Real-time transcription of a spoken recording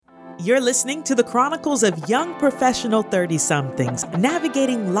You're listening to the chronicles of young professional 30-somethings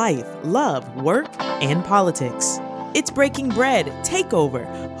navigating life, love, work, and politics. It's Breaking Bread Takeover,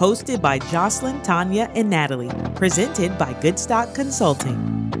 hosted by Jocelyn, Tanya, and Nathalie, presented by Good Stock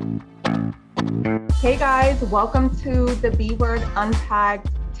Consulting. Hey guys, welcome to the B Word Unpacked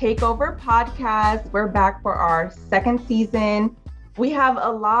Takeover podcast. We're back for our second season. We have a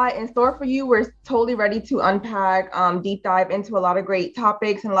lot in store for you. We're totally ready to unpack, deep dive into a lot of great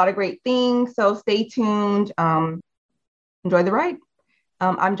topics and a lot of great things. So stay tuned. Enjoy the ride.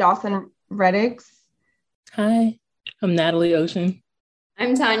 I'm Jocelyn Reddix. Hi, I'm Nathalie Ocean.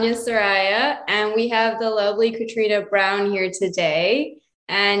 I'm Tanya Soraya, and we have the lovely Katrina Brown here today.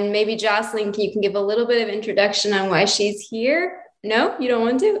 And maybe Jocelyn, you can give a little bit of introduction on why she's here. No, you don't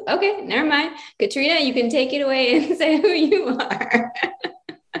want to? Okay, never mind. Katrina, you can take it away and say who you are.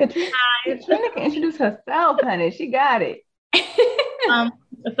 Katrina can introduce herself, honey. She got it.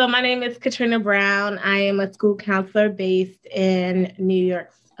 So my name is Katrina Brown. I am a school counselor based in New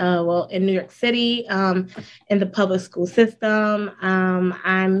York City, in the public school system.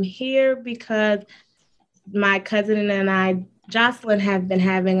 I'm here because my cousin and I, Jocelyn, have been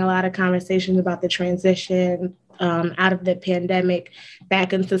having a lot of conversations about the transition out of the pandemic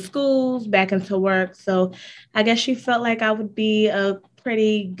back into schools, back into work. So I guess she felt like I would be a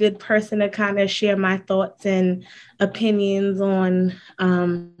pretty good person to kind of share my thoughts and opinions on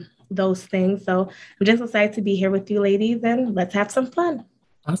those things. So I'm just excited to be here with you ladies, and let's have some fun.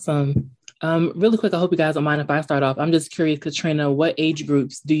 Awesome. Really quick, I hope you guys don't mind if I start off. I'm just curious, Katrina, what age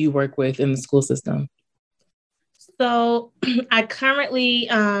groups do you work with in the school system? So I currently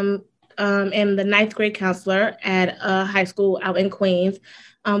am the ninth grade counselor at a high school out in Queens,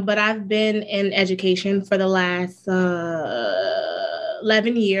 but I've been in education for the last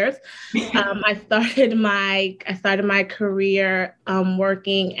 11 years. I started my career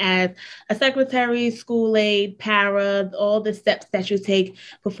working as a secretary, school aide, para, all the steps that you take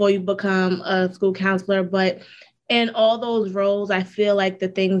before you become a school counselor. But in all those roles, I feel like the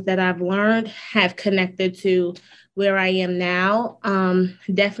things that I've learned have connected to where I am now.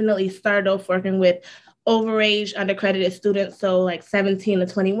 Definitely started off working with overage undercredited students, so like 17 to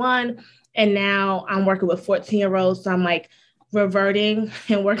 21. And now I'm working with 14-year-olds. So I'm like reverting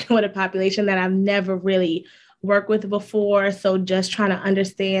and working with a population that I've never really worked with before. So just trying to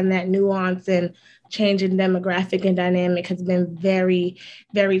understand that nuance and changing demographic and dynamic has been very,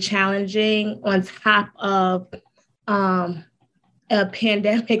 very challenging on top of a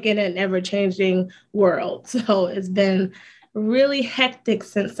pandemic in an ever-changing world. So it's been really hectic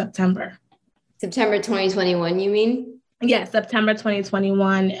since September. September 2021, you mean? Yes, September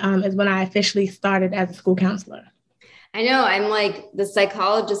 2021 is when I officially started as a school counselor. I know, I'm like, the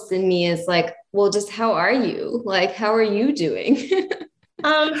psychologist in me is like, well, just how are you? Like, how are you doing?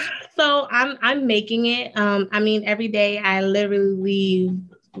 So I'm making it. I mean, every day I literally leave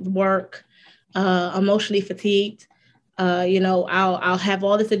work emotionally fatigued. I'll have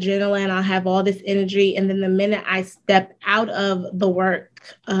all this adrenaline, I'll have all this energy. And then the minute I step out of the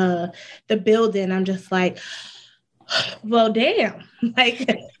the building, I'm just like, well, damn, like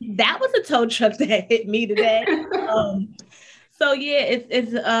that was a tow truck that hit me today. So yeah,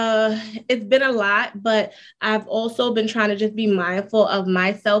 it's been a lot, but I've also been trying to just be mindful of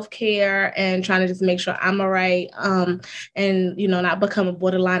my self-care and trying to just make sure I'm all right. And, not become a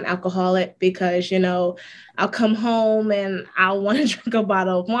borderline alcoholic because, I'll come home and I'll want to drink a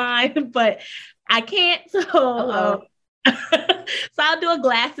bottle of wine, but I can't. So, so I'll do a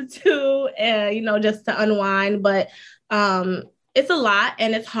glass or two, just to unwind. But, it's a lot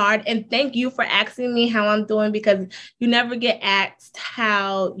and it's hard. And thank you for asking me how I'm doing, because you never get asked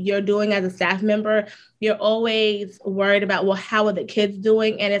how you're doing as a staff member. You're always worried about, well, how are the kids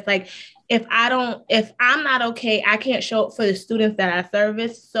doing? And it's like, if I'm not okay, I can't show up for the students that I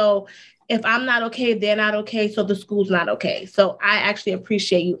service. So if I'm not okay, they're not okay. So the school's not okay. So I actually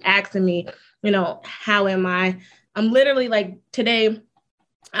appreciate you asking me, how am I? I'm literally like today,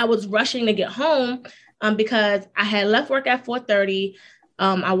 I was rushing to get home because I had left work at 4:30.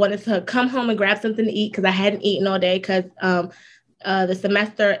 I wanted to come home and grab something to eat because I hadn't eaten all day because the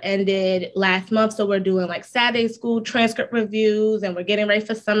semester ended last month. So we're doing like Saturday school transcript reviews and we're getting ready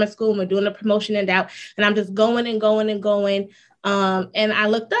for summer school and we're doing a promotion and out. And I'm just going and going and going. And I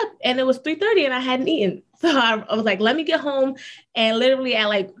looked up and it was 3:30 and I hadn't eaten. So I was like, let me get home. And literally at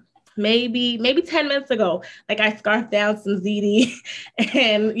like maybe 10 minutes ago, like I scarfed down some ZD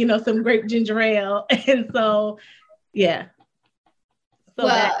and, some grape ginger ale. And so, yeah. So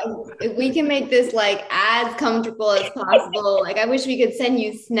well, if we can make this like as comfortable as possible. Like I wish we could send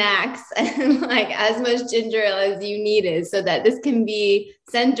you snacks and like as much ginger ale as you needed so that this can be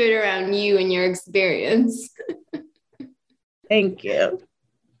centered around you and your experience. Thank you.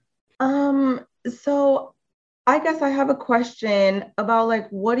 So I guess I have a question about like,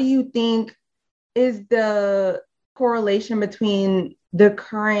 what do you think is the correlation between the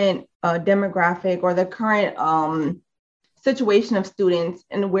current demographic or the current situation of students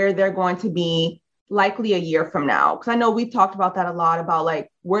and where they're going to be likely a year from now? Because I know we've talked about that a lot, about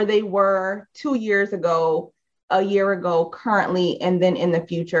like where they were 2 years ago, a year ago, currently, and then in the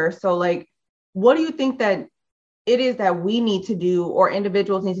future. So like, what do you think that it is that we need to do, or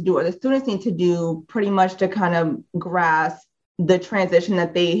individuals need to do, or the students need to do pretty much to kind of grasp the transition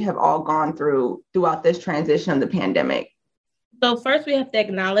that they have all gone through throughout this transition of the pandemic? So first we have to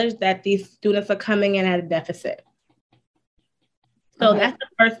acknowledge that these students are coming in at a deficit. So that's the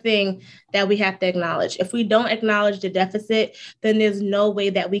first thing that we have to acknowledge. If we don't acknowledge the deficit, then there's no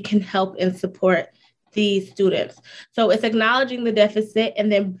way that we can help and support these students. So it's acknowledging the deficit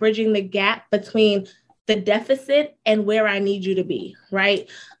and then bridging the gap between the deficit and where I need you to be, right?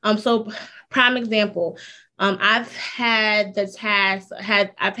 So prime example, I've had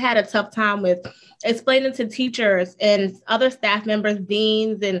a tough time with explaining to teachers and other staff members,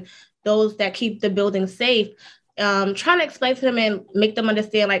 deans, and those that keep the building safe, trying to explain to them and make them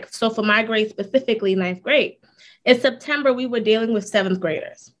understand, like, so for my grade specifically, 9th grade, in September, we were dealing with 7th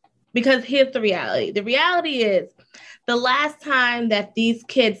graders. Because here's the reality. The reality is the last time that these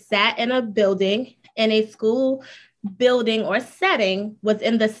kids sat in a building, in a school building or setting, was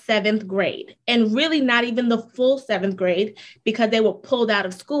in the 7th grade, and really not even the full 7th grade, because they were pulled out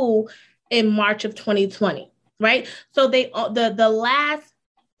of school in March of 2020, right? So the last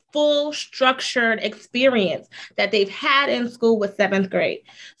full structured experience that they've had in school was 7th grade.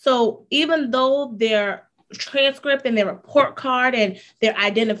 So even though their transcript and their report card and their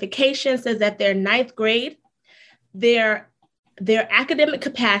identification says that they're 9th grade, their academic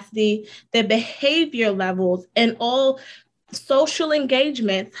capacity, their behavior levels, and all social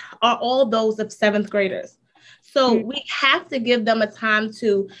engagements are all those of 7th graders. So we have to give them a time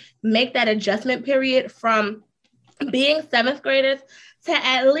to make that adjustment period from being 7th graders to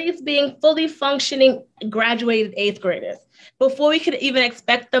at least being fully functioning graduated 8th graders before we could even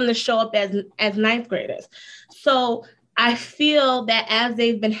expect them to show up as 9th graders. So I feel that as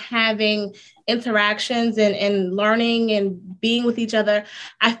they've been having interactions and learning and being with each other,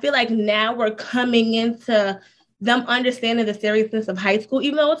 I feel like now we're coming into them understanding the seriousness of high school,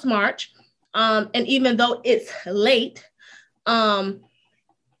 even though it's March, and even though it's late,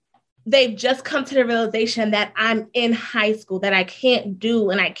 they've just come to the realization that I'm in high school, that I can't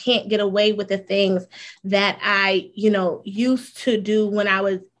do and I can't get away with the things that I, used to do when I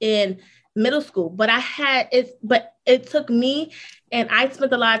was in middle school. But it took me, and I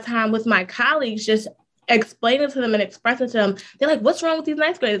spent a lot of time with my colleagues just explaining to them and expressing to them. They're like, what's wrong with these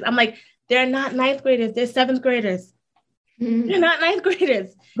 9th graders? I'm like, they're not 9th graders, they're 7th graders. They're not 9th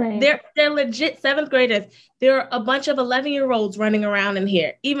graders. Right. They're legit 7th graders. There are a bunch of 11-year-olds running around in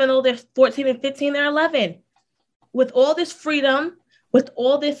here. Even though they're 14 and 15, they're 11. With all this freedom, with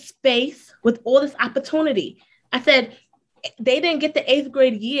all this space, with all this opportunity. I said, they didn't get the 8th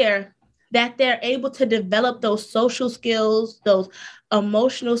grade year that they're able to develop those social skills, those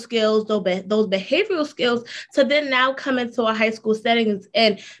emotional skills, those behavioral skills, to then now come into a high school settings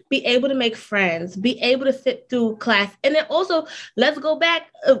and be able to make friends, be able to sit through class. And then also, let's go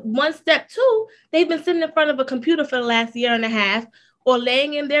back one step too. They've been sitting in front of a computer for the last year and a half, or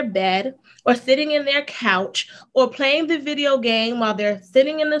laying in their bed, or sitting in their couch, or playing the video game while they're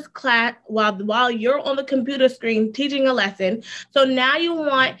sitting in this class, while you're on the computer screen teaching a lesson. So now you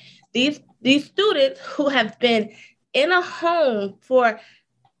want these students who have been in a home for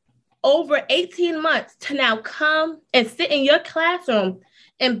over 18 months to now come and sit in your classroom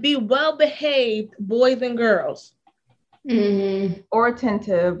and be well-behaved boys and girls. Mm-hmm. Or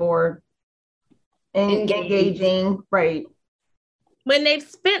attentive or engaging, right? When they've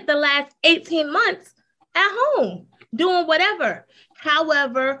spent the last 18 months at home doing whatever,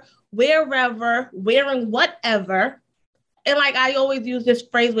 however, wherever, wearing whatever. And like I always use this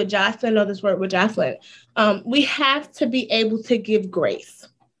phrase with Jocelyn, or this word with Jocelyn, we have to be able to give grace.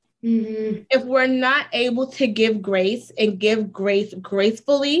 Mm-hmm. If we're not able to give grace and give grace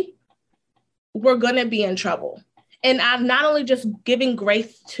gracefully, we're going to be in trouble. And I'm not only just giving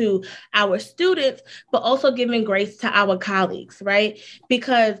grace to our students, but also giving grace to our colleagues, right?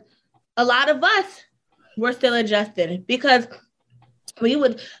 Because a lot of us, we're still adjusting, because we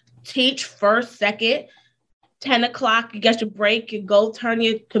would teach first, second, 10 o'clock, you get your break, you go turn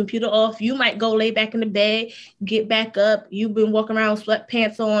your computer off. You might go lay back in the bed, get back up. You've been walking around with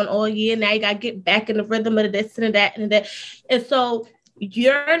sweatpants on all year. Now you got to get back in the rhythm of this and that and that. And so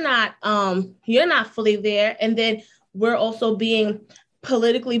you're not fully there. And then we're also being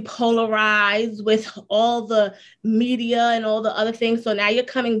politically polarized with all the media and all the other things. So now you're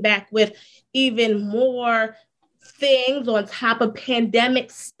coming back with even more things on top of pandemic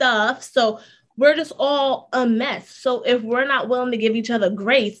stuff. So we're just all a mess. So if we're not willing to give each other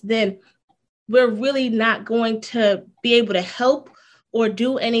grace, then we're really not going to be able to help or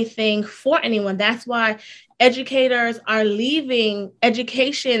do anything for anyone. That's why educators are leaving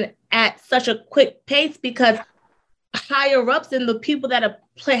education at such a quick pace, because higher ups and the people that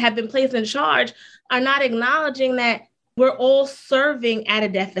have been placed in charge are not acknowledging that we're all serving at a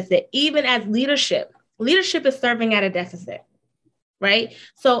deficit. Even as leadership is serving at a deficit. Right?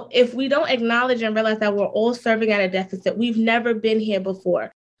 So if we don't acknowledge and realize that we're all serving at a deficit, we've never been here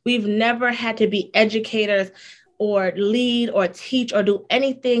before. We've never had to be educators or lead or teach or do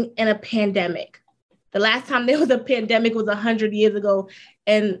anything in a pandemic. The last time there was a pandemic was 100 years ago,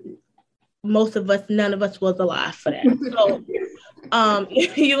 and none of us was alive for that. So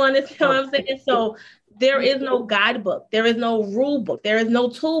you understand what I'm saying? So there is no guidebook. There is no rule book. There is no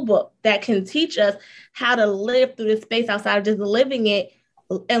tool book that can teach us how to live through this space outside of just living it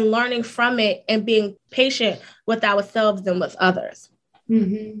and learning from it and being patient with ourselves and with others.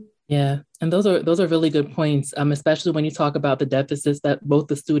 Mm-hmm. Yeah. And those are really good points, especially when you talk about the deficits that both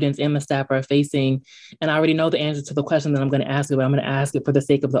the students and the staff are facing. And I already know the answer to the question that I'm going to ask you, but I'm going to ask it for the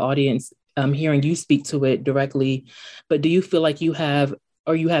sake of the audience, hearing you speak to it directly. But do you feel like you have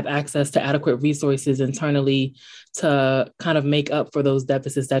access to adequate resources internally to kind of make up for those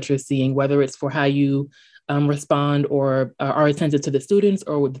deficits that you're seeing, whether it's for how you respond or are attentive to the students,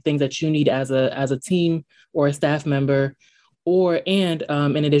 or with the things that you need as a team or a staff member? In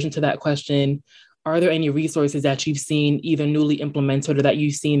addition to that question, are there any resources that you've seen either newly implemented or that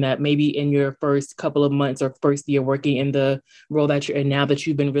you've seen that maybe in your first couple of months or first year working in the role that you're in now that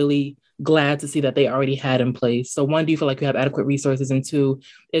you've been really glad to see that they already had in place? So one, do you feel like you have adequate resources? And two,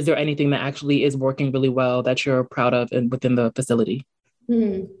 is there anything that actually is working really well that you're proud of within the facility?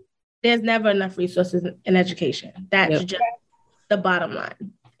 Mm-hmm. There's never enough resources in education. That's just the bottom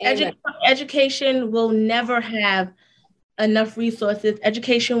line. Education will never have enough resources.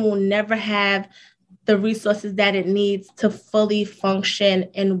 Education will never have the resources that it needs to fully function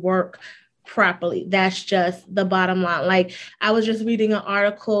and work properly. That's just the bottom line. Like, I was just reading an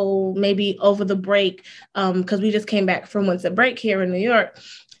article maybe over the break, because we just came back from winter break here in New York,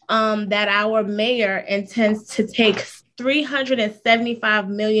 that our mayor intends to take $375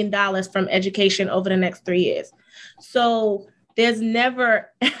 million from education over the next 3 years. So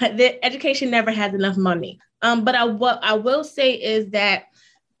education never has enough money. But what I will say is that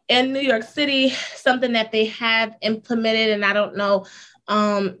in New York City, something that they have implemented, and I don't know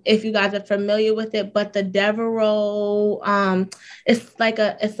if you guys are familiar with it, but the Devereaux, it's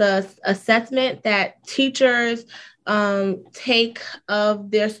a assessment that teachers take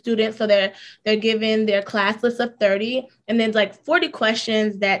of their students. So they're given their class list of 30, and then like 40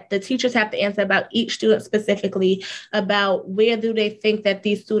 questions that the teachers have to answer about each student specifically, about where do they think that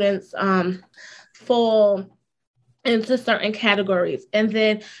these students fall into certain categories. And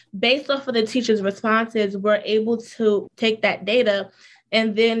then based off of the teachers' responses, we're able to take that data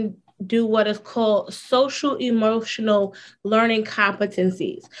and then do what is called social emotional learning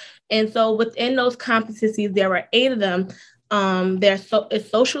competencies. And so within those competencies, there are 8 of them. It's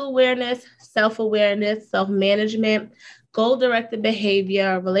social awareness, self-awareness, self-management, goal-directed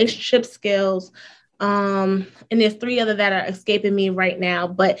behavior, relationship skills, and there's 3 other that are escaping me right now,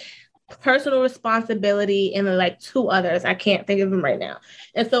 but personal responsibility, and then like 2 others. I can't think of them right now.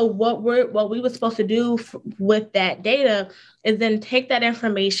 And so what we were supposed to do with that data is then take that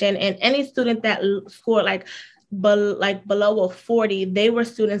information, and any student that scored like below a 40, they were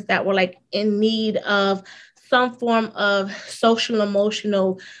students that were like in need of some form of social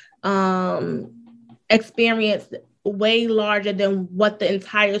emotional experience way larger than what the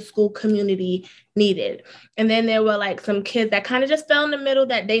entire school community needed. And then there were like some kids that kind of just fell in the middle,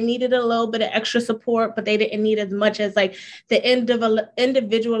 that they needed a little bit of extra support, but they didn't need as much as like the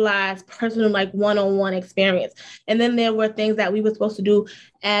individualized personal, like one-on-one experience. And then there were things that we were supposed to do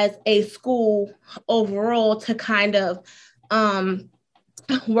as a school overall to kind of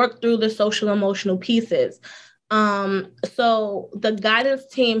work through the social emotional pieces. So the guidance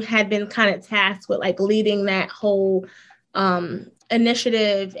team had been kind of tasked with like leading that whole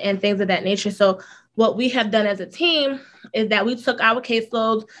initiative and things of that nature. So what we have done as a team is that we took our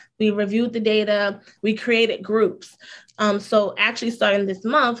caseloads, we reviewed the data, we created groups. So actually starting this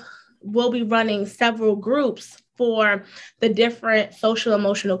month, we'll be running several groups for the different social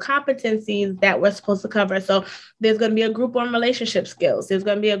emotional competencies that we're supposed to cover. So there's going to be a group on relationship skills. There's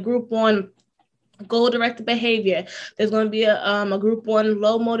going to be a group on goal-directed behavior. There's going to be a group on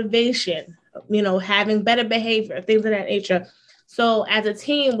low motivation, having better behavior, things of that nature. So as a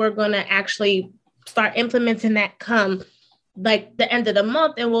team, we're going to actually start implementing that come like the end of the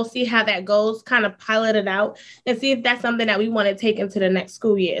month, and we'll see how that goes, kind of pilot it out and see if that's something that we want to take into the next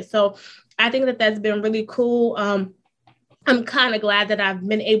school year. So I think that that's been really cool. I'm kind of glad that I've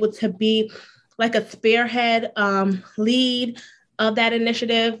been able to be like a spearhead lead of that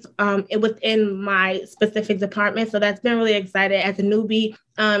initiative within my specific department. So that's been really exciting as a newbie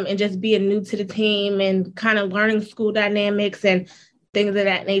and just being new to the team and kind of learning school dynamics and things of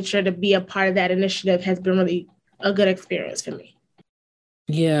that nature. To be a part of that initiative has been really a good experience for me.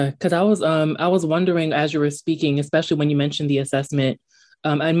 Yeah, because I was wondering as you were speaking, especially when you mentioned the assessment,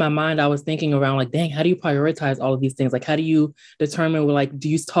 in my mind, I was thinking around like, dang, how do you prioritize all of these things? Like, how do you determine, like, do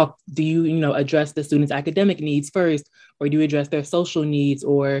you address the students' academic needs first, or do you address their social needs,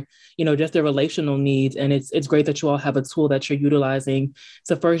 or, just their relational needs? And it's great that you all have a tool that you're utilizing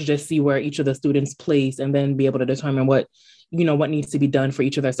to first just see where each of the students place and then be able to determine what needs to be done for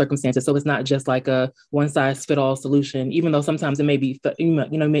each of their circumstances. So it's not just like a one size fit all solution, even though sometimes it may be, you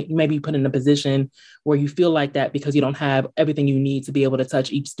may be put in a position where you feel like that because you don't have everything you need to be able to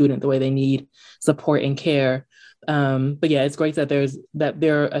touch each student the way they need support and care. But yeah, it's great that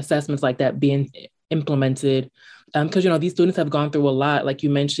there are assessments like that being implemented. Because, these students have gone through a lot, like you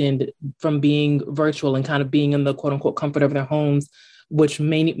mentioned, from being virtual and kind of being in the quote unquote comfort of their homes, which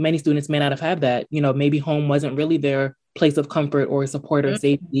many students may not have had that. Maybe home wasn't really their place of comfort or support or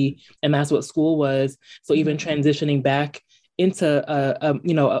safety, and that's what school was. So even transitioning back into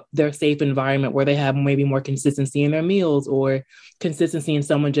their safe environment where they have maybe more consistency in their meals or consistency in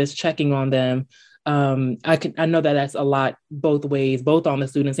someone just checking on them. I know that that's a lot both ways, both on the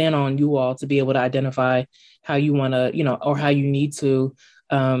students and on you all, to be able to identify how you want to, or how you need to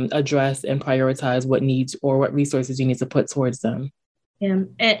address and prioritize what needs or what resources you need to put towards them. Yeah,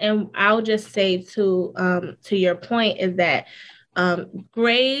 and I'll just say to your point is that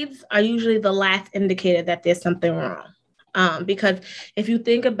grades are usually the last indicator that there's something wrong. Because if you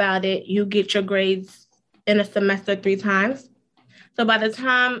think about it, you get your grades in a semester 3 times. So by the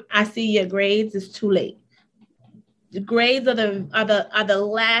time I see your grades, it's too late. The grades are the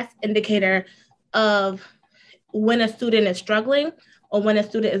last indicator of when a student is struggling or when a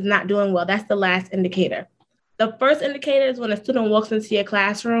student is not doing well. That's the last indicator. The first indicator is when a student walks into your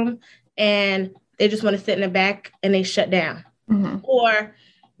classroom and they just want to sit in the back and they shut down. Mm-hmm. Or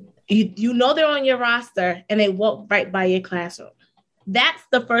they're on your roster and they walk right by your classroom. That's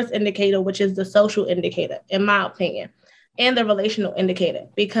the first indicator, which is the social indicator, in my opinion, and the relational indicator,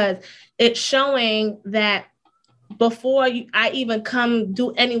 because it's showing that before I even come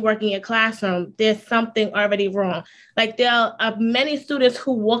do any work in your classroom, there's something already wrong. Like there are many students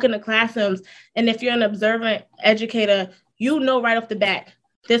who walk in the classrooms, and if you're an observant educator, right off the bat,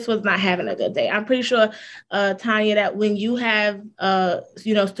 this was not having a good day. I'm pretty sure, Tanya, that when you have,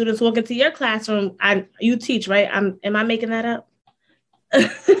 students walk into your classroom, you teach, right? Am I making that up?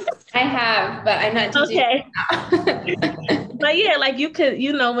 I have, but I'm not teaching. Okay. But yeah, like you could,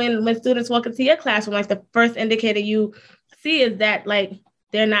 when students walk into your classroom, like the first indicator you see is that like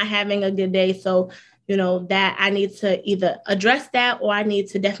they're not having a good day. So, that I need to either address that, or I need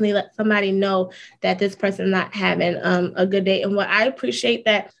to definitely let somebody know that this person is not having a good day. And what I appreciate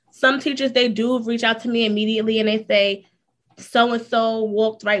that some teachers, they do reach out to me immediately and they say, so-and-so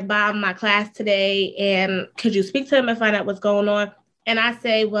walked right by my class today, and could you speak to them and find out what's going on? And I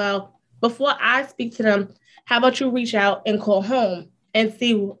say, well, before I speak to them, how about you reach out and call home and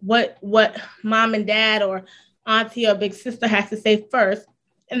see what mom and dad or auntie or big sister has to say first.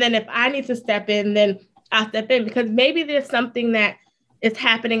 And then if I need to step in, then I'll step in, because maybe there's something that is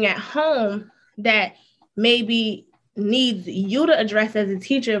happening at home that maybe needs you to address as a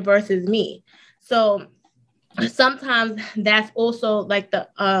teacher versus me. So sometimes that's also like the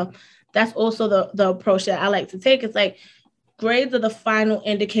approach that I like to take. It's like grades are the final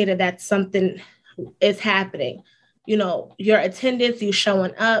indicator that something is happening. Your attendance, you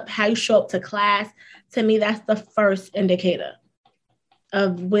showing up, how you show up to class. To me, that's the first indicator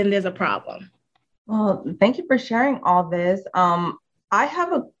of when there's a problem. Well, thank you for sharing all this. I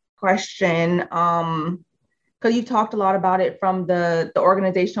have a question, because you talked a lot about it from the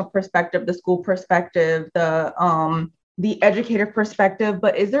organizational perspective, the school perspective, the the educator perspective,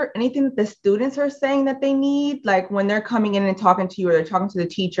 but is there anything that the students are saying that they need? Like when they're coming in and talking to you, or they're talking to the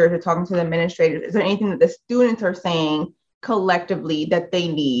teachers, or talking to the administrators, is there anything that the students are saying collectively that they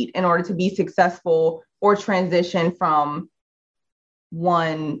need in order to be successful or transition from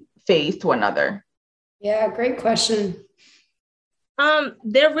one phase to another? Yeah, great question.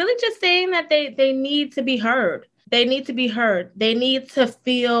 They're really just saying that they need to be heard. They need to be heard. They need to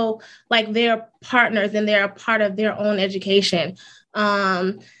feel like they're partners and they're a part of their own education.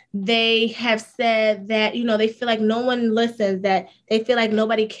 They have said that, they feel like no one listens, that they feel like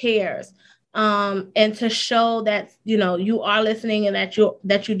nobody cares. And to show that, you are listening and that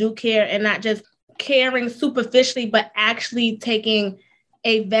you do care, and not just caring superficially, but actually taking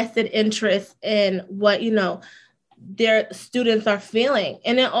a vested interest in what, their students are feeling.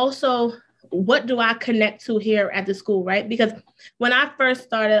 And then also, what do I connect to here at the school, right? Because when I first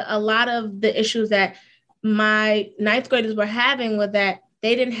started, a lot of the issues that my ninth graders were having was that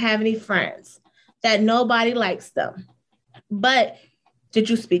they didn't have any friends, that nobody likes them. But did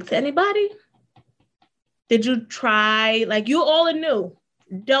you speak to anybody? Did you try? Like, you all are new.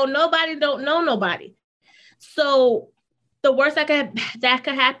 Don't know nobody. So the worst that could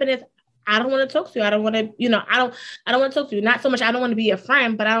happen is, I don't want to talk to you. I don't want to, I don't want to talk to you. Not so much I don't want to be your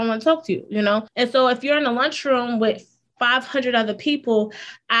friend, but I don't want to talk to you, And so if you're in a lunchroom with 500 other people,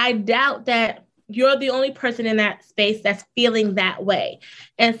 I doubt that you're the only person in that space that's feeling that way.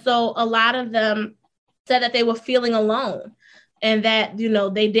 And so a lot of them said that they were feeling alone, and that,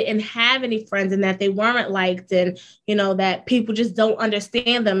 they didn't have any friends, and that they weren't liked, and, that people just don't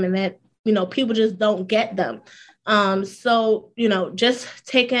understand them, and that, people just don't get them. So, just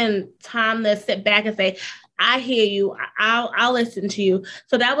taking time to sit back and say, I hear you. I'll listen to you.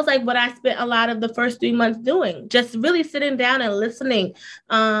 So that was like what I spent a lot of the first 3 months doing, just really sitting down and listening,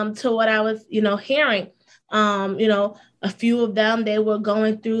 to what I was, hearing. A few of them, they were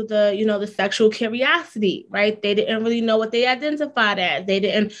going through the sexual curiosity, right? They didn't really know what they identified as. They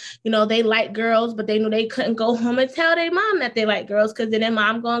didn't, they liked girls, but they knew they couldn't go home and tell their mom that they like girls, because then their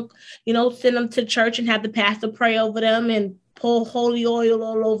mom going, send them to church and have the pastor pray over them and pour holy oil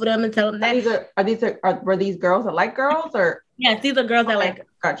all over them and tell them that. Were these girls that like girls, or? Yes, these are girls that like.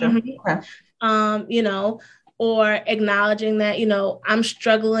 Gotcha. Mm-hmm. Okay. Or acknowledging that, I'm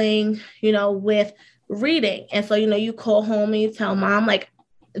struggling, with reading. And so, you call home and you tell mom, like,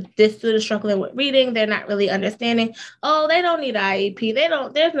 this student's struggling with reading. They're not really understanding. Oh, they don't need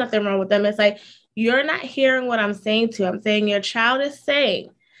IEP. There's nothing wrong with them. It's like, you're not hearing what I'm saying to you. I'm saying your child is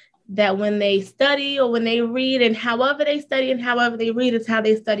saying that when they study or when they read, and however they study and however they read is how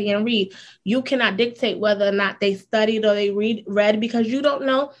they study and read. You cannot dictate whether or not they studied or they read, because you don't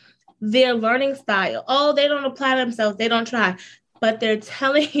know their learning style. Oh, they don't apply themselves. They don't try. But they're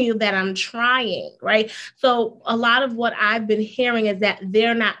telling you that I'm trying, right? So a lot of what I've been hearing is that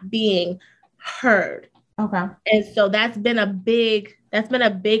they're not being heard. Okay. And so that's been a big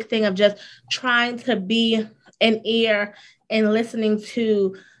thing of just trying to be an ear and listening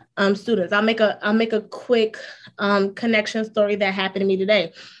to students. I'll make a quick connection story that happened to me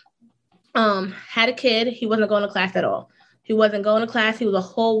today. Had a kid, he wasn't going to class at all. He wasn't going to class. He was a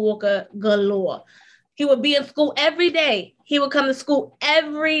whole walker galore. He would be in school every day. He would come to school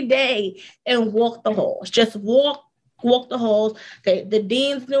every day and walk the halls. Just walk the halls. The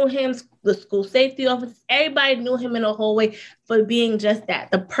deans knew him, the school safety officers, everybody knew him in the hallway for being just that,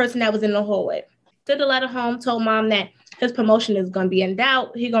 the person that was in the hallway. Sent a letter home, told mom that his promotion is going to be in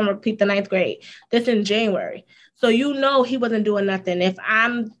doubt. He's going to repeat the 9th grade. This in January. So he wasn't doing nothing. If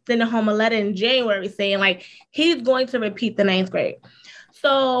I'm sending home a letter in January saying, like, he's going to repeat the 9th grade.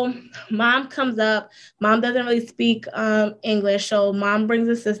 So mom comes up. Mom doesn't really speak English. So mom brings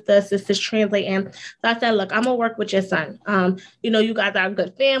a sister's translating. So I said, look, I'm going to work with your son. You guys are a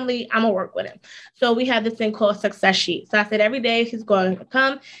good family. I'm going to work with him. So we have this thing called success sheet. So I said, every day he's going to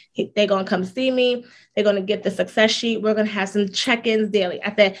come. They're going to come see me. They're going to get the success sheet. We're going to have some check-ins daily.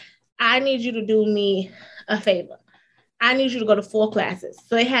 I said, I need you to do me a favor. I need you to go to 4 classes.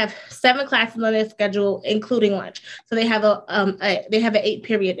 So they have 7 classes on their schedule, including lunch. So they have an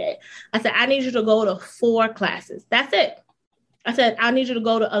 8-period day. I said, I need you to go to 4 classes. That's it. I said, I need you to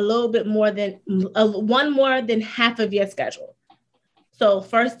go to a little bit more than one more than half of your schedule. So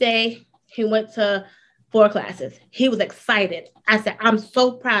first day, he went to 4 classes. He was excited. I said, I'm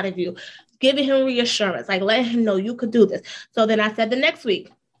so proud of you. Giving him reassurance, like letting him know you could do this. So then I said, the next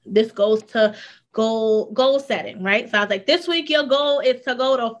week, this goes to goal setting, right? So I was like, this week your goal is to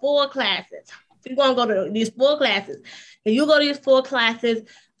go to 4 classes. You're going to go to these 4 classes. If you go to these 4 classes,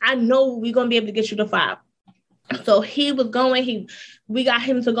 I know we're going to be able to get you to 5. So he was going, we got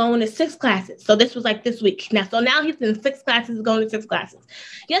him to go into 6 classes. So this was like this week. Now he's in 6 classes, going to 6 classes.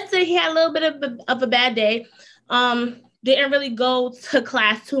 Yesterday, he had a little bit of a bad day. Didn't really go to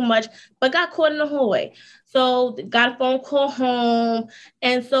class too much, but got caught in the hallway. So got a phone call home.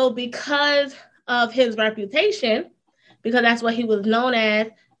 And so because of his reputation, because that's what he was known as,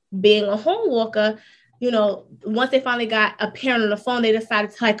 being a home walker, once they finally got a parent on the phone, they decided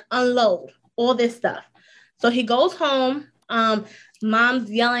to like unload all this stuff. So he goes home.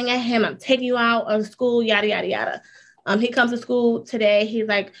 Mom's yelling at him, I'm taking you out of school, yada, yada, yada. He comes to school today. He's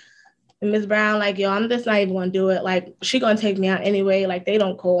like, Ms. Brown, like, yo, I'm just not even going to do it. Like, she going to take me out anyway. Like, they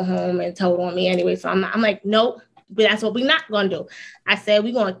don't call home and told on me anyway. So I'm like, nope, but that's what we're not going to do. I said,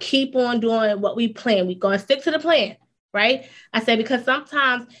 we're going to keep on doing what we plan. We're going to stick to the plan, right? I said, because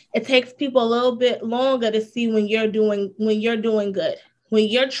sometimes it takes people a little bit longer to see when you're doing good, when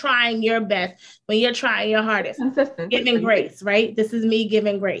you're trying your best, when you're trying your hardest, giving grace, right? This is me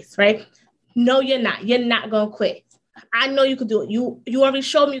giving grace, right? No, you're not. You're not going to quit. I know you could do it. You already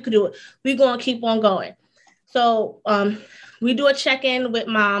showed me you could do it. We're going to keep on going. So we do a check-in with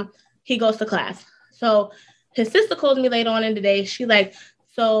mom. He goes to class. So his sister calls me later on in the day. She's like,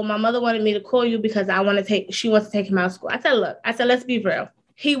 so my mother wanted me to call you because she wants to take him out of school. I said, let's be real.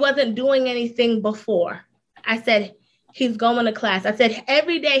 He wasn't doing anything before. I said, he's going to class. I said,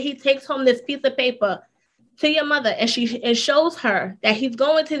 every day he takes home this piece of paper to your mother and it shows her that he's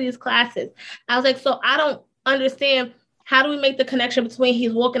going to these classes. I was like, so I don't understand, how do we make the connection between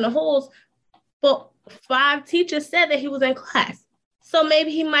he's walking the halls, but 5 teachers said that he was in class. So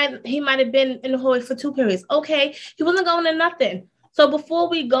maybe he might have been in the hallway for 2 periods. Okay, he wasn't going to nothing. So before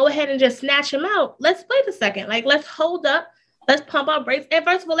we go ahead and just snatch him out, let's wait a second. Like, let's hold up, let's pump our brakes. And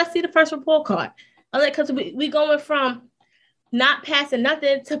first of all, let's see the first report card. Because we going from not passing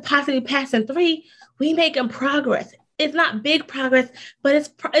nothing to possibly passing 3. We making progress. It's not big progress, but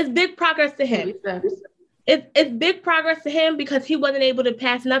it's big progress to him. It's big progress to him because he wasn't able to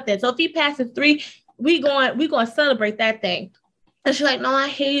pass nothing. So if he passes 3, we going to celebrate that thing. And she's like, no, I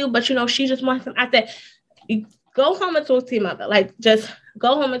hear you, but she just wants some. I said, go home and talk to your mother. Like, just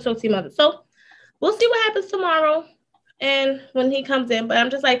go home and talk to your mother. So we'll see what happens tomorrow and when he comes in. But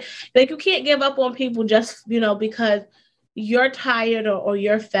I'm just like you can't give up on people just, because you're tired or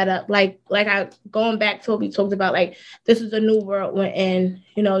you're fed up. Going back to what we talked about, like, this is a new world we're in,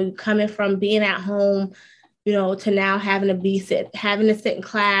 coming from being at home, to now having to sit in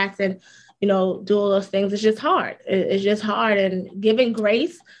class and, do all those things. It's just hard. It's just hard. And giving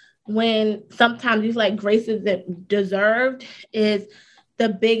grace when sometimes you feel like grace isn't deserved is the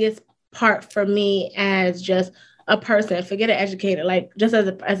biggest part for me as just a person, forget an educator, like just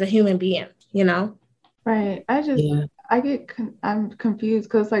as a human being, Right. I'm confused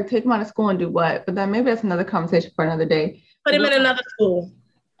because like take him out of school and do what? But then maybe that's another conversation for another day. Put him in another school.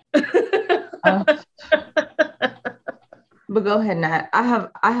 But go ahead, Nat. I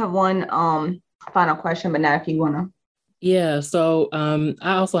have one final question, but Nat, if you wanna. Yeah, so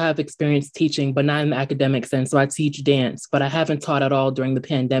I also have experience teaching, but not in the academic sense. So I teach dance, but I haven't taught at all during the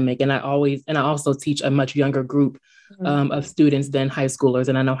pandemic. And I also teach a much younger group of students than high schoolers.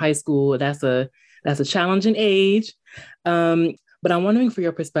 And I know high school, that's a challenging age. But I'm wondering for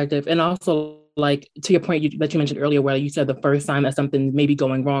your perspective, and also like to your point that you mentioned earlier, where you said the first time that something may be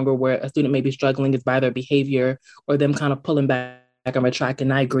going wrong or where a student may be struggling is by their behavior or them kind of pulling back on a track.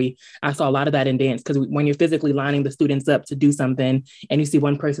 And I agree. I saw a lot of that in dance because when you're physically lining the students up to do something and you see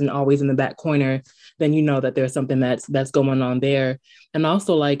one person always in the back corner, then you know that there's something that's going on there. And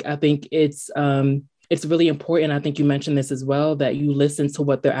also, like, I think it's really important. I think you mentioned this as well, that you listen to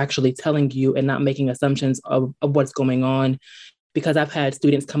what they're actually telling you and not making assumptions of what's going on. Because I've had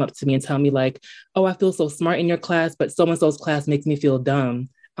students come up to me and tell me like, oh, I feel so smart in your class, but so-and-so's class makes me feel dumb.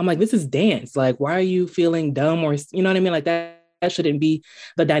 I'm like, this is dance. Like, why are you feeling dumb? Or, you know what I mean? Like that shouldn't be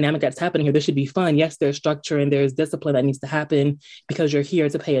the dynamic that's happening here. There should be fun. Yes, there's structure and there's discipline that needs to happen because you're here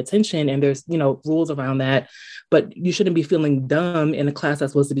to pay attention and there's, rules around that. But you shouldn't be feeling dumb in a class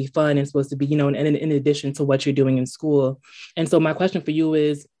that's supposed to be fun and supposed to be, in addition to what you're doing in school. And so my question for you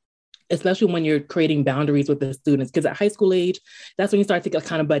is, especially when you're creating boundaries with the students, because at high school age, that's when you start to get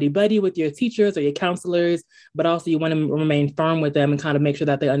kind of buddy-buddy with your teachers or your counselors, but also you want to remain firm with them and kind of make sure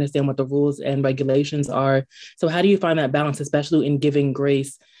that they understand what the rules and regulations are. So how do you find that balance, especially in giving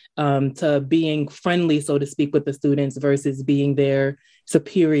grace to being friendly, so to speak, with the students versus being their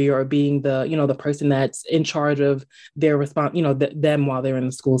superior or being the, the person that's in charge of their response, them while they're in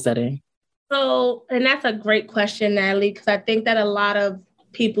the school setting? So, and that's a great question, Nathalie, because I think that a lot of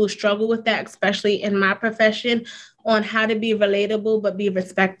people struggle with that, especially in my profession, on how to be relatable but be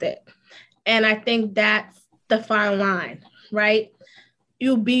respected. And I think that's the fine line, right?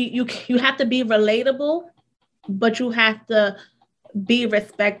 you have to be relatable, but you have to be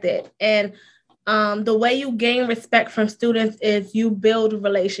respected. And the way you gain respect from students is you build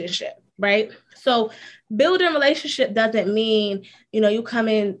relationship, right? So building relationship doesn't mean, you come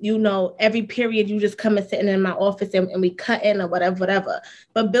in, every period you just come and sitting in my office and we cut in or whatever.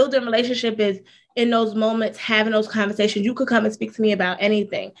 But building relationship is in those moments, having those conversations. You could come and speak to me about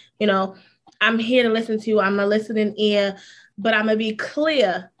anything. I'm here to listen to you. I'm a listening ear, but I'm going to be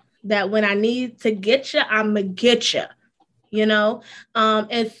clear that when I need to get you, I'm going to get you,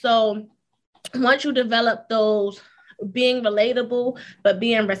 And so once you develop those being relatable, but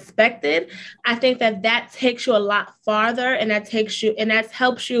being respected, I think that takes you a lot farther, and that helps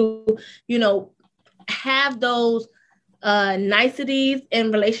you, have those niceties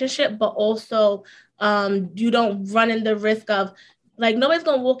in relationship, but also you don't run in the risk of, like, nobody's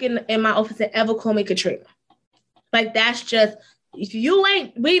going to walk in my office and ever call me Katrina. Like, that's just, if you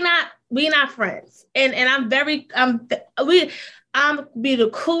ain't, we not friends. And I'm be the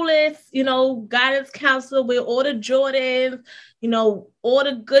coolest, guidance counselor with all the Jordans, all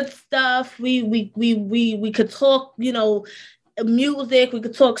the good stuff. We could talk, music, we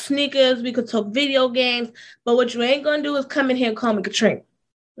could talk sneakers, we could talk video games. But what you ain't gonna do is come in here and call me Katrina,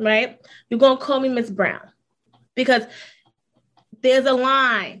 right? You're gonna call me Miss Brown, because there's a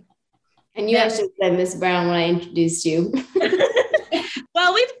line. And you actually said Miss Brown when I introduced you.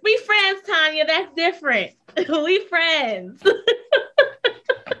 Well, we friends, Tanya. That's different. We friends.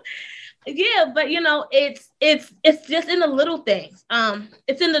 Yeah, but it's just in the little things.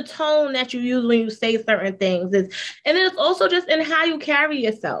 It's in the tone that you use when you say certain things. And then it's also just in how you carry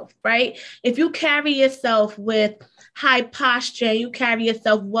yourself, right? If you carry yourself with high posture, you carry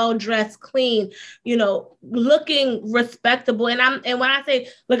yourself well dressed, clean, looking respectable. And when I say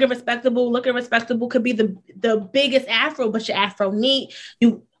looking respectable could be the biggest afro, but your afro neat.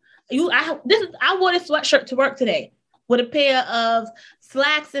 I wore this sweatshirt to work today with a pair of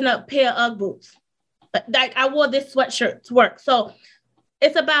slacks and a pair of Ugg boots. Like, I wore this sweatshirt to work. So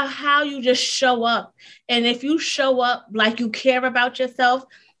it's about how you just show up. And if you show up like you care about yourself,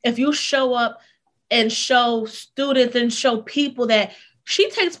 if you show up and show students and show people that she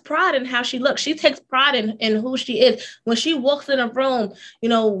takes pride in how she looks, she takes pride in who she is. When she walks in a room,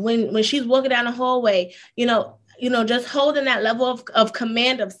 when she's walking down the hallway, just holding that level of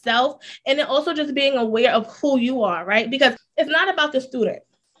command of self, and then also just being aware of who you are, right? Because it's not about the student.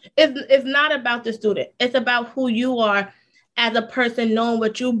 It's not about the student. It's about who you are as a person, knowing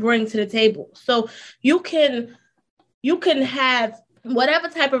what you bring to the table. So you can have whatever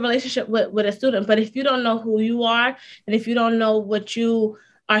type of relationship with a student, but if you don't know who you are, and if you don't know what you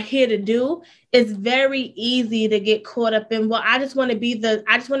are here to do, it's very easy to get caught up in, well, I just want to be the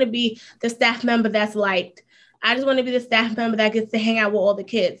staff member that's liked. I just want to be the staff member that gets to hang out with all the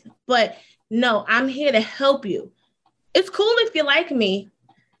kids. But no, I'm here to help you. It's cool if you like me,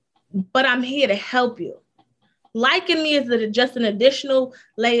 but I'm here to help you. Liking me is just an additional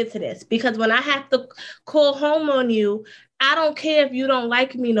layer to this, because when I have to call home on you, I don't care if you don't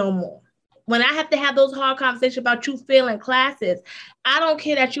like me no more. When I have to have those hard conversations about you failing classes, I don't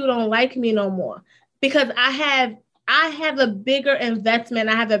care that you don't like me no more, because I have a bigger investment.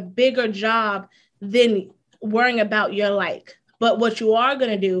 I have a bigger job than worrying about your like. But what you are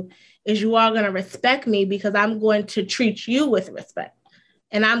going to do is you are going to respect me, because I'm going to treat you with respect,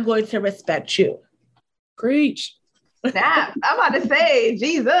 and I'm going to respect you. Preach. Snap. I'm about to say,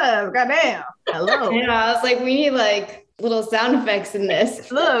 Jesus, goddamn. Hello. Yeah, I was like, we need like little sound effects in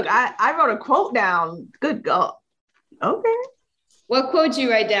this. Look, I wrote a quote down. Good God. Okay. What quote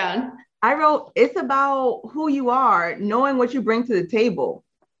you write down? I wrote, it's about who you are, knowing what you bring to the table.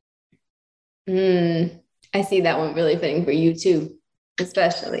 I see that one really fitting for you too,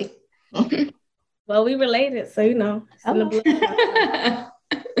 especially. Well, we related, so it's in the blood.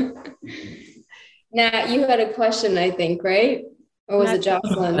 Now, you had a question, I think, right? Or was it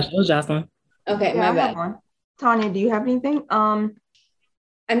Jocelyn? It was Jocelyn. Okay, yeah, my bad. Tanya, do you have anything? I'm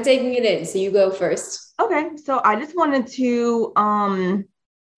taking it in, so you go first. Okay, so I just wanted to,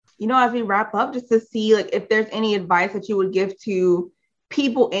 as we wrap up, just to see like if there's any advice that you would give to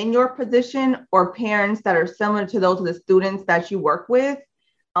people in your position or parents that are similar to those of the students that you work with,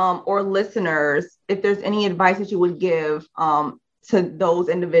 or listeners, if there's any advice that you would give to those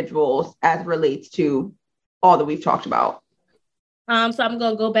individuals as relates to all that we've talked about. So I'm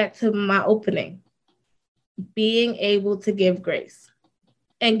going to go back to my opening. Being able to give grace.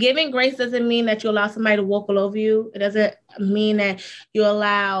 And giving grace doesn't mean that you allow somebody to walk all over you. It doesn't mean that you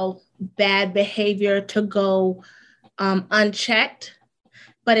allow bad behavior to go unchecked,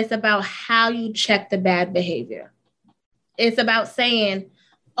 but it's about how you check the bad behavior. It's about saying,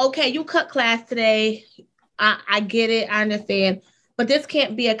 okay, you cut class today. I get it. I understand. But this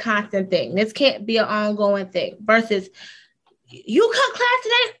can't be a constant thing. This can't be an ongoing thing versus you cut class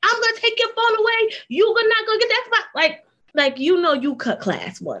today. I'm going to take your phone away. You're not going to get that spot. Like, you cut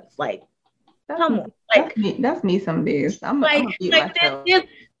class once. Like, come on. Like, that's me some days. I'm going to beat myself.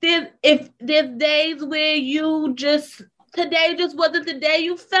 There's days where today just wasn't the day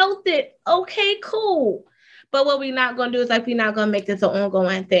you felt it. Okay, cool. But what we're not going to do is we're not going to make this an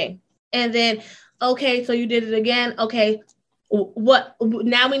ongoing thing. And then, okay, so you did it again. Okay,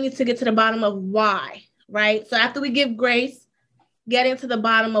 now we need to get to the bottom of why, right? So after we give grace, getting to the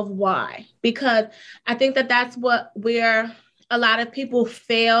bottom of why, because I think that's where a lot of people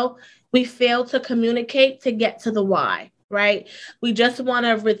fail. We fail to communicate to get to the why, right? We just want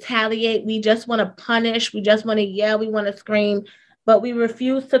to retaliate. We just want to punish. We just want to yell. We want to scream, but we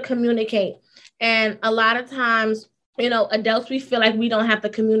refuse to communicate. And a lot of times, adults, we feel like we don't have to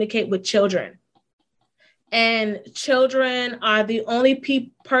communicate with children. And children are the only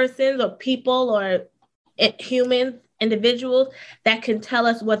persons or people or humans, individuals that can tell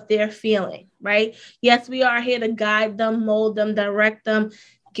us what they're feeling, right? Yes, we are here to guide them, mold them, direct them,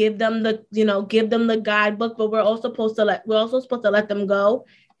 give them the guidebook, but we're also supposed to let them go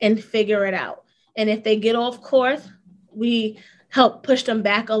and figure it out. And if they get off course, we help push them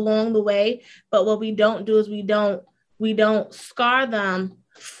back along the way. But what we don't do is we don't scar them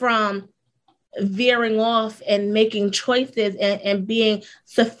from veering off and making choices and being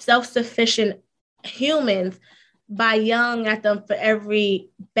self-sufficient humans by yelling at them for every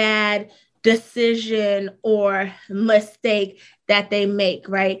bad decision or mistake that they make,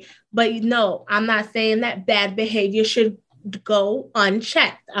 right? But no, I'm not saying that bad behavior should go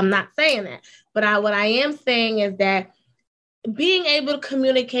unchecked. I'm not saying that. But what I am saying is that being able to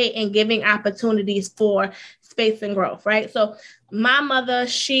communicate and giving opportunities for space and growth, right? So my mother,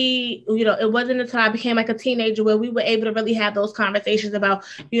 she, it wasn't until I became a teenager where we were able to really have those conversations about,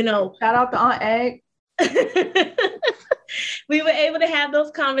 shout out to Aunt Egg. We were able to have those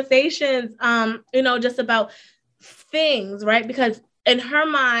conversations, just about things, right? Because in her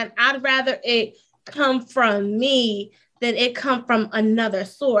mind, I'd rather it come from me than it come from another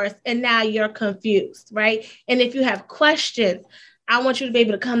source. And now you're confused, right? And if you have questions, I want you to be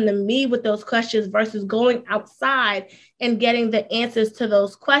able to come to me with those questions versus going outside and getting the answers to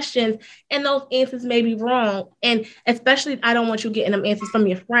those questions. And those answers may be wrong. And especially, I don't want you getting them answers from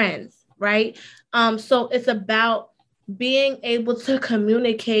your friends, right? So it's about being able to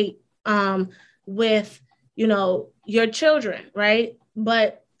communicate with, your children, right?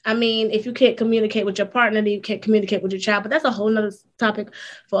 But I mean, if you can't communicate with your partner, then you can't communicate with your child. But that's a whole nother topic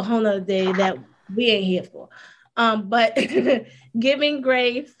for a whole nother day that we ain't here for. But giving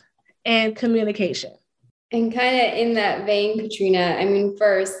grace and communication. And kind of in that vein, Katrina, I mean,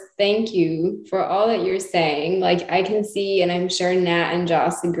 first, thank you for all that you're saying. Like, I can see, and I'm sure Nat and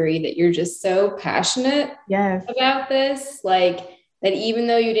Joss agree, that you're just so passionate about this. Like, that even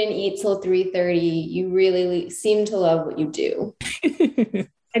though you didn't eat till 3:30, you really seem to love what you do.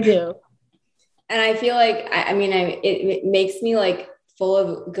 I do. And I feel like, it makes me like full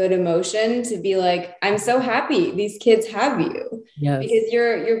of good emotion to be like, I'm so happy these kids have you. Yes. Because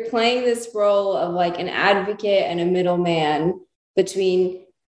you're playing this role of like an advocate and a middleman between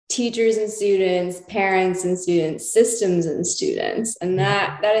teachers and students, parents and students, systems and students. And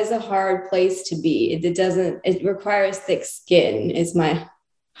that is a hard place to be. It requires thick skin, is my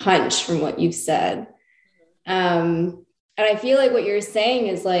hunch from what you've said. And I feel like what you're saying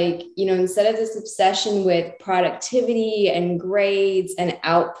is like, instead of this obsession with productivity and grades and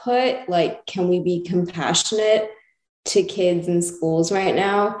output, like, can we be compassionate to kids in schools right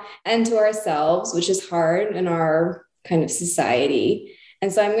now and to ourselves, which is hard in our kind of society.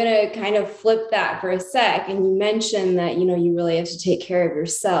 And so I'm going to kind of flip that for a sec. And you mentioned that, you really have to take care of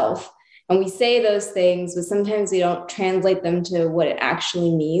yourself. And we say those things, but sometimes we don't translate them to what it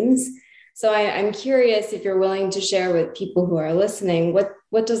actually means. So I'm curious if you're willing to share with people who are listening,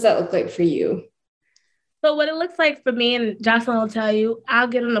 what does that look like for you? So what it looks like for me, and Jocelyn will tell you, I'll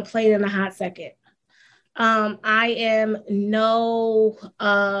get on a plane in a hot second. I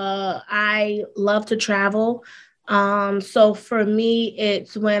love to travel. So for me,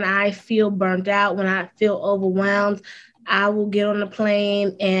 it's when I feel burnt out, when I feel overwhelmed, I will get on the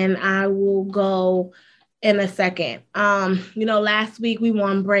plane and I will go in a second. Last week we were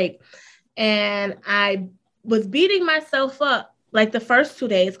on break and I was beating myself up like the first 2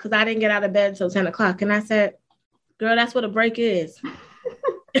 days because I didn't get out of bed until 10 o'clock. And I said, girl, that's what a break is.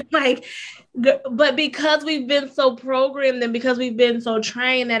 Like, but because we've been so programmed and because we've been so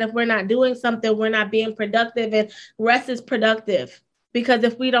trained that if we're not doing something, we're not being productive, and rest is productive. Because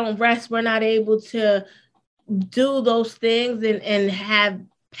if we don't rest, we're not able to do those things and have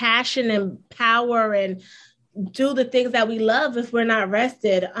passion and power and do the things that we love if we're not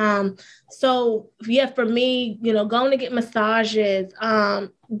rested. So yeah, for me, going to get massages,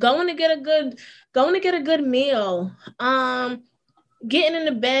 going to get a good meal, getting in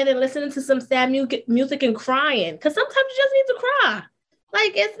the bed and listening to some sad music and crying. Cause sometimes you just need to cry.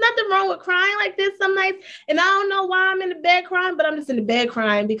 Like, it's nothing wrong with crying like this some nights. And I don't know why I'm in the bed crying, but I'm just in the bed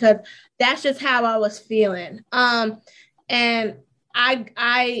crying because that's just how I was feeling. And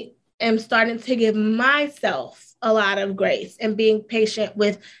I am starting to give myself a lot of grace and being patient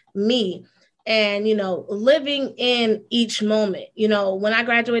with me and, living in each moment. When I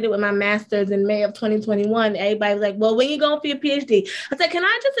graduated with my master's in May of 2021, everybody was like, well, when you going for your PhD? I said, can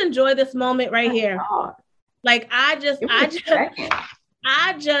I just enjoy this moment right here? Like, I just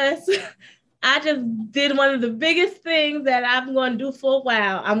did one of the biggest things that I'm going to do for a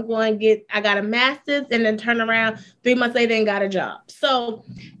while. I got a master's and then turn around 3 months later and got a job. So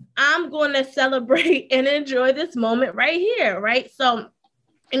I'm going to celebrate and enjoy this moment right here. Right. So,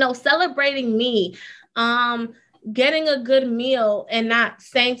 celebrating me, getting a good meal and not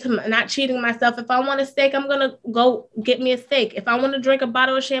cheating myself. If I want a steak, I'm going to go get me a steak. If I want to drink a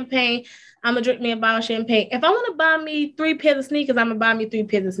bottle of champagne, I'm going to drink me a bottle of champagne. If I want to buy me 3 pairs of sneakers, I'm going to buy me 3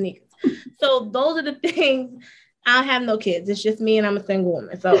 pairs of sneakers. So those are the things. I have no kids. It's just me and I'm a single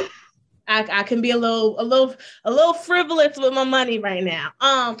woman. So I can be a little frivolous with my money right now.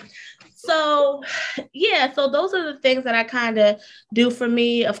 So those are the things that I kind of do for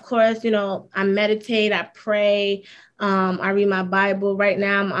me. Of course, I meditate, I pray, I read my Bible. Right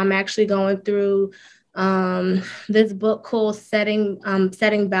now, I'm actually going through this book called Setting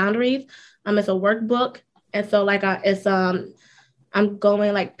Boundaries. It's a workbook. And so I'm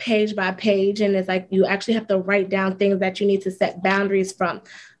going like page by page, and it's like you actually have to write down things that you need to set boundaries from.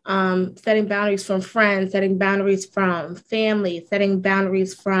 Setting boundaries from friends, setting boundaries from family, setting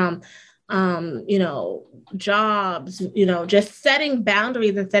boundaries from jobs, just setting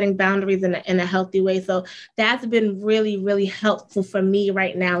boundaries in a healthy way. So that's been really, really helpful for me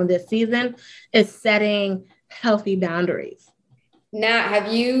right now in this season, is setting healthy boundaries. Nat,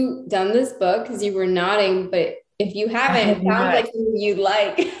 have you done this book? Because you were nodding, but if you haven't, it sounds like something you'd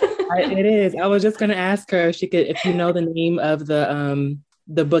like. It is. I was just going to ask her if you know the name of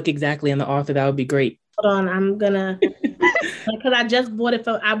the book exactly and the author, that would be great. Hold on, I'm gonna, because I just bought it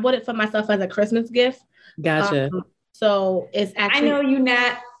for myself as a Christmas gift. Gotcha. So it's actually. I know you,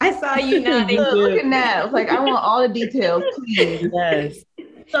 Nat. I saw you nodding. Look at Nat. I was like, I want all the details, please. Yes.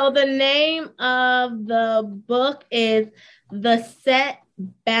 So the name of the book is the Set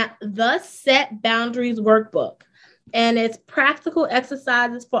Boundaries Workbook, and it's practical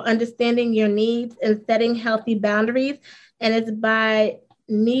exercises for understanding your needs and setting healthy boundaries. And it's by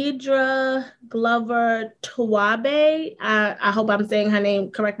Nidra Glover Tawabe. I hope I'm saying her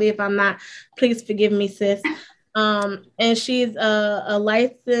name correctly. If I'm not, please forgive me, sis. And she's a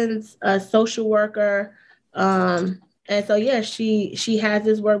licensed social worker. And so, yeah, she has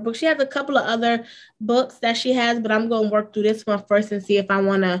this workbook. She has a couple of other books that she has, but I'm going to work through this one first and see if I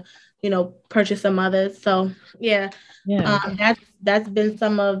want to, purchase some others. So, yeah. That's been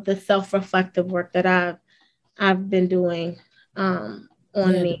some of the self-reflective work that I've been doing on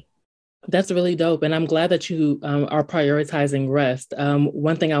me. That's really dope. And I'm glad that you are prioritizing rest.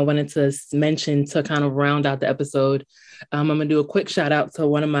 One thing I wanted to mention to kind of round out the episode, I'm going to do a quick shout out to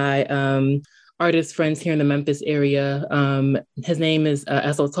one of my artist friends here in the Memphis area. His name is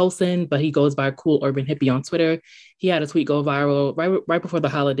S.O. Tolson, but he goes by Cool Urban Hippie on Twitter. He had a tweet go viral right before the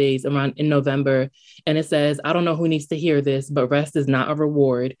holidays around in November. And it says, "I don't know who needs to hear this, but rest is not a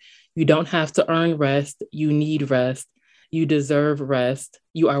reward. You don't have to earn rest. You need rest. You deserve rest.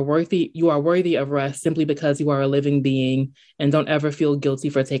 You are worthy of rest simply because you are a living being, and don't ever feel guilty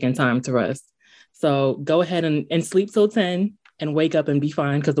for taking time to rest." So go ahead and sleep till 10 and wake up and be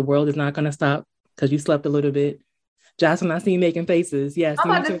fine, because the world is not going to stop because you slept a little bit. Jocelyn, I see you making faces. Yes. I'm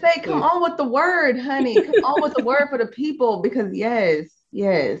about to say, come on with the word, honey. Come on with the word for the people, because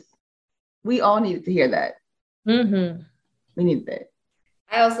yes, we all needed to hear that. Mm-hmm. We need that.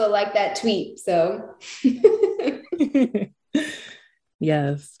 I also like that tweet, so.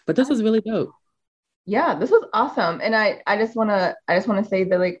 Yes, but this was really dope. Yeah, this was awesome. And I just want to say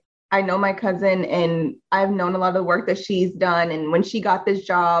that, like, I know my cousin, and I've known a lot of the work that she's done. And when she got this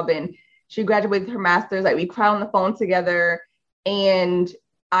job and she graduated with her master's, like, we cried on the phone together. And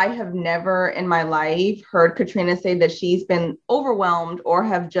I have never in my life heard Katrina say that she's been overwhelmed or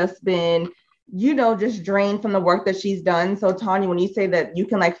have just been, just drained from the work that she's done. So Tanya, when you say that you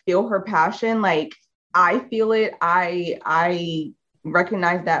can like feel her passion, like I feel it. I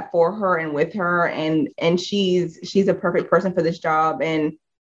recognize that for her and with her, and she's a perfect person for this job. And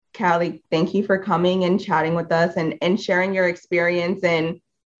Callie, thank you for coming and chatting with us and sharing your experience and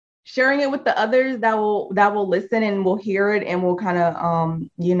sharing it with the others that will listen and will hear it and will kind of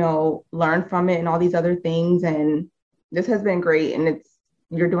learn from it and all these other things. And this has been great, and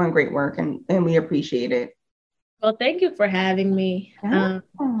you're doing great work, and we appreciate it. Well, thank you for having me.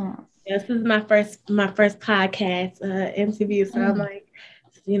 This is my first podcast interview, so I'm like,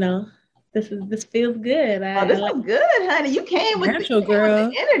 this feels good. This is good, honey. You came with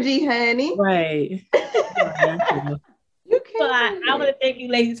the energy, honey. Right. So I want to thank you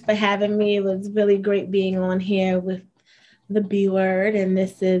ladies for having me. It was really great being on here with the B Word, and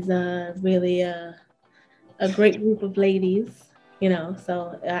this is really a great group of ladies,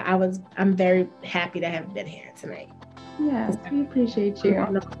 so I'm very happy to have been here tonight. Yes, we appreciate you.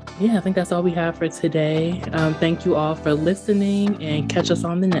 Yeah, I think that's all we have for today. Thank you all for listening, and catch us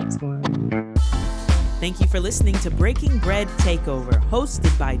on the next one. Thank you for listening to Breaking Bread Takeover,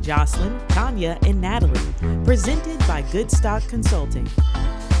 hosted by Jocelyn, Tanya, and Nathalie, presented by Good Stock Consulting.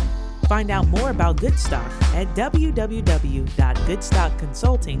 Find out more about Good Stock at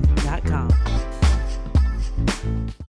www.goodstockconsulting.com.